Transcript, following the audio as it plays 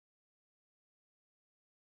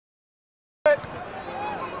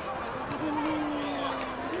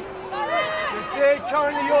G,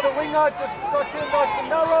 currently you're the winger, just tuck in nice and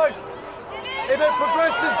narrow. If it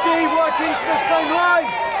progresses, G, work into the same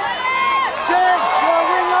line. G, you're a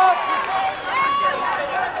winger.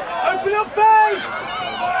 Open up, Faye.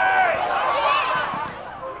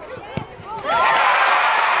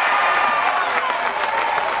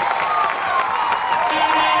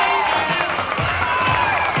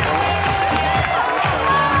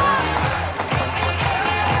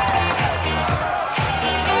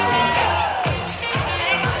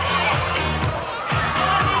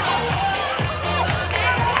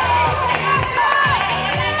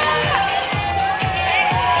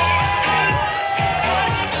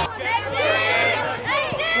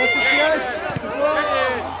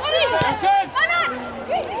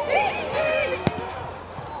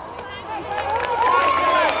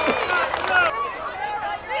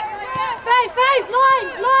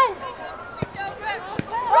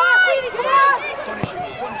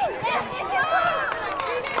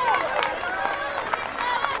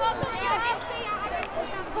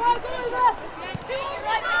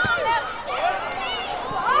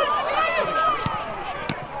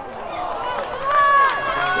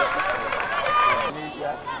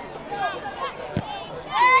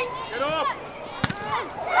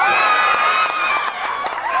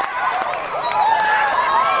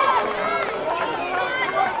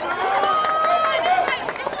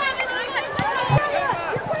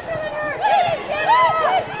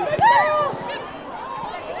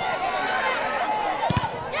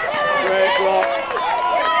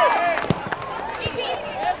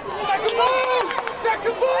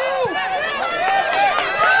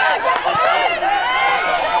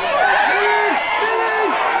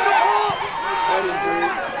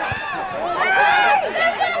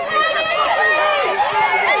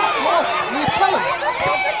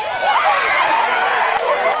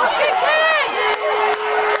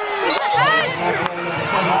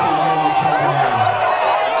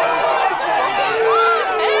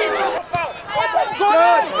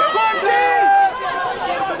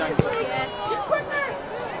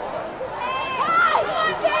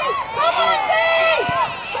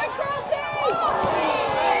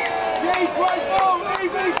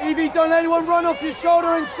 Don't let anyone run off your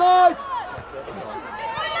shoulder inside.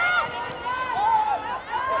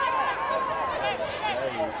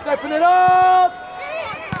 Stepping it up.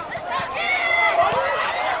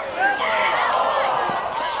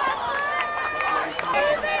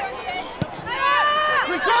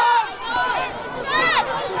 Switch up.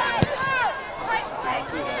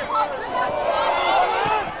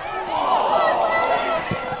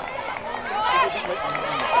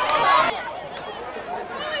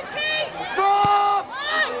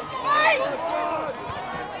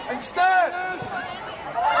 Start!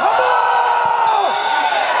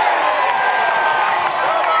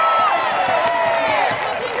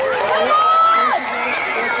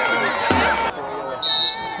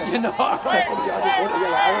 You're not right.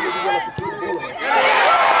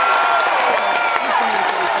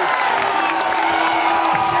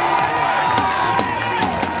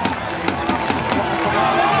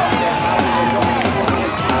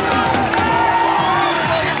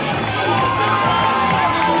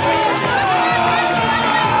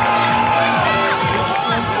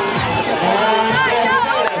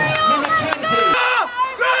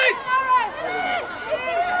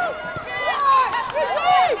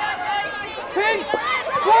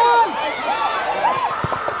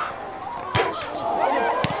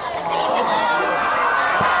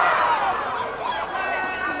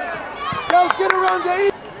 Girls, get around to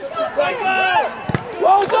eat.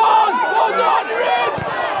 Well done! Well done! You're in!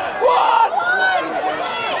 One!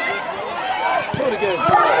 Do it again.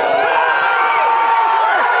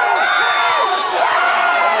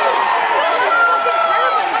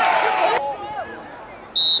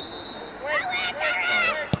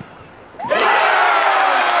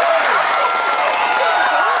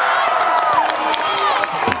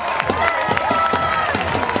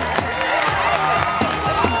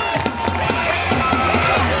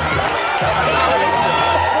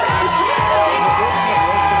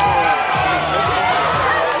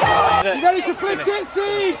 You ready to flip,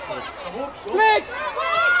 Kinsey? Flip!